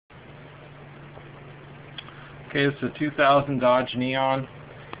Okay, it's a 2000 Dodge Neon.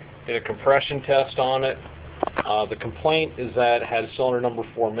 Did a compression test on it. The complaint is that it had cylinder number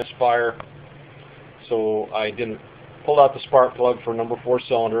 4 misfire. So I pulled out the spark plug for number 4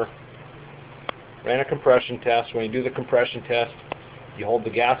 cylinder, ran a compression test. When you do the compression test, you hold the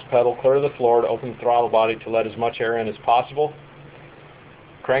gas pedal clear to the floor to open the throttle body to let as much air in as possible.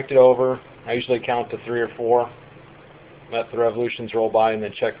 Cranked it over. I usually count to 3 or 4. Let the revolutions roll by and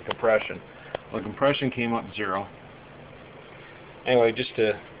then check the compression. Well, the compression came up 0. Anyway, just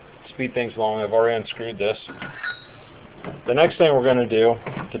to speed things along, I've already unscrewed this. The next thing we're going to do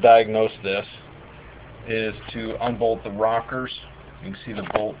to diagnose this is to unbolt the rockers. You can see the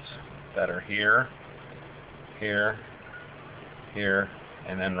bolts that are here, here, here,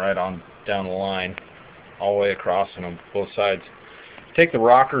 and then right on down the line, all the way across on both sides. Take the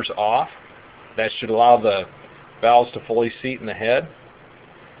rockers off. That should allow the valves to fully seat in the head.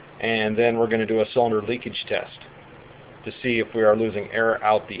 And then we're going to do a cylinder leakage test to see if we are losing air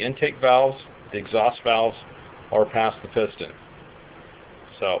out the intake valves, the exhaust valves, or past the piston.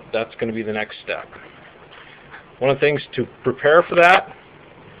 So that's going to be the next step. One of the things to prepare for that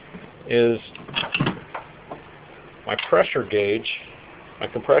is my pressure gauge, my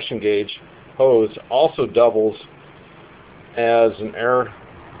compression gauge hose also doubles as an air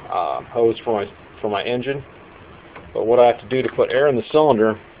hose for my engine. But what I have to do to put air in the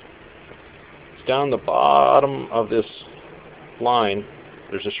cylinder is down the bottom of this line,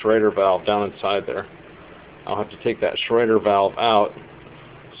 there's a schraeder valve down inside there. I'll have to take that schraeder valve out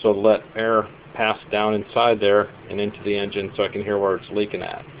so to let air pass down inside there and into the engine so I can hear where it's leaking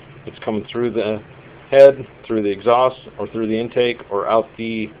at. It's coming through the head, through the exhaust, or through the intake, or out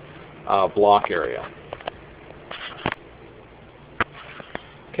the block area.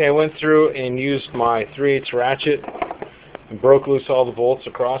 Okay, I went through and used my 3/8 ratchet and broke loose all the bolts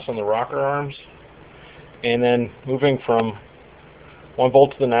across on the rocker arms. And then moving from one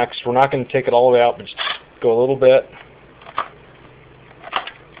bolt to the next, we're not going to take it all the way out, but just go a little bit.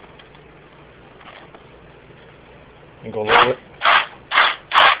 And go a little bit.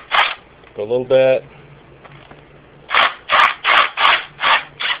 Go a little bit.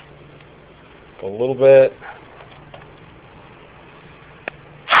 Go a little bit.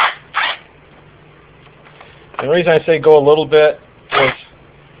 And the reason I say go a little bit is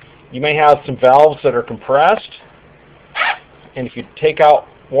you may have some valves that are compressed, and if you take out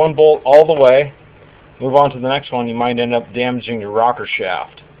one bolt all the way, move on to the next one, you might end up damaging your rocker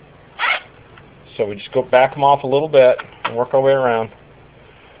shaft. So we just go back them off a little bit and work our way around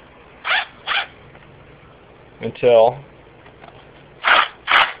until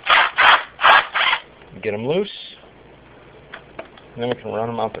we get them loose, and then we can run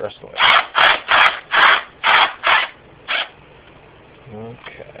them out the rest of the way.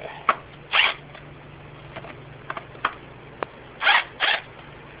 Okay.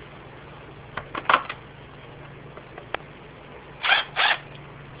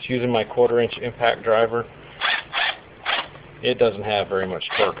 Just using my 1/4" impact driver. It doesn't have very much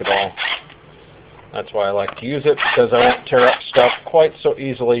torque at all. That's why I like to use it, because I won't tear up stuff quite so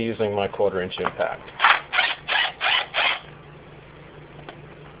easily using my 1/4" impact.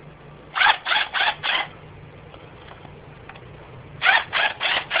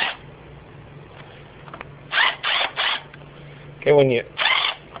 Okay, when you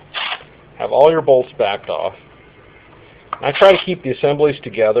have all your bolts backed off, I try to keep the assemblies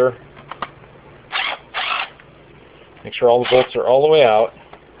together. Make sure all the bolts are all the way out.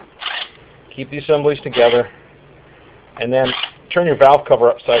 Keep the assemblies together, and then turn your valve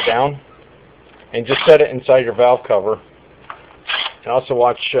cover upside down and just set it inside your valve cover. And also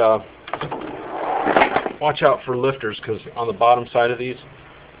watch out for lifters, because on the bottom side of these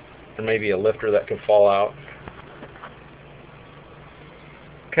there may be a lifter that can fall out.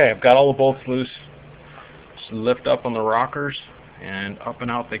 Okay, I've got all the bolts loose. Just lift up on the rockers, and up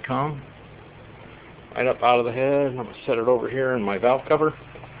and out they come. Right up out of the head, and I'm going to set it over here in my valve cover.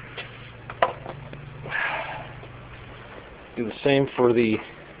 Do the same for the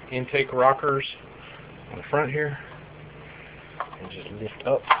intake rockers on the front here. And just lift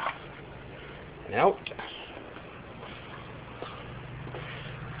up and out.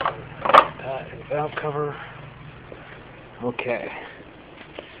 That in the valve cover. Okay.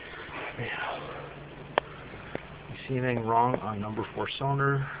 Now, you see anything wrong on number 4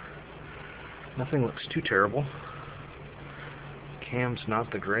 cylinder? Nothing looks too terrible. Cam's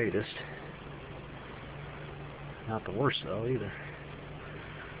not the greatest. Not the worst though either.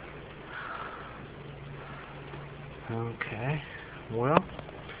 Okay, well,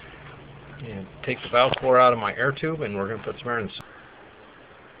 take the valve core out of my air tube, and we're going to put some air in.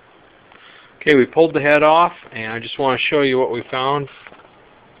 Okay, we pulled the head off, and I just want to show you what we found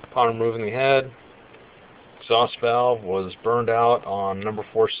upon removing the head. Exhaust valve was burned out on number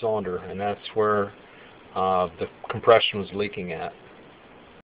 4 cylinder, and that's where the compression was leaking at.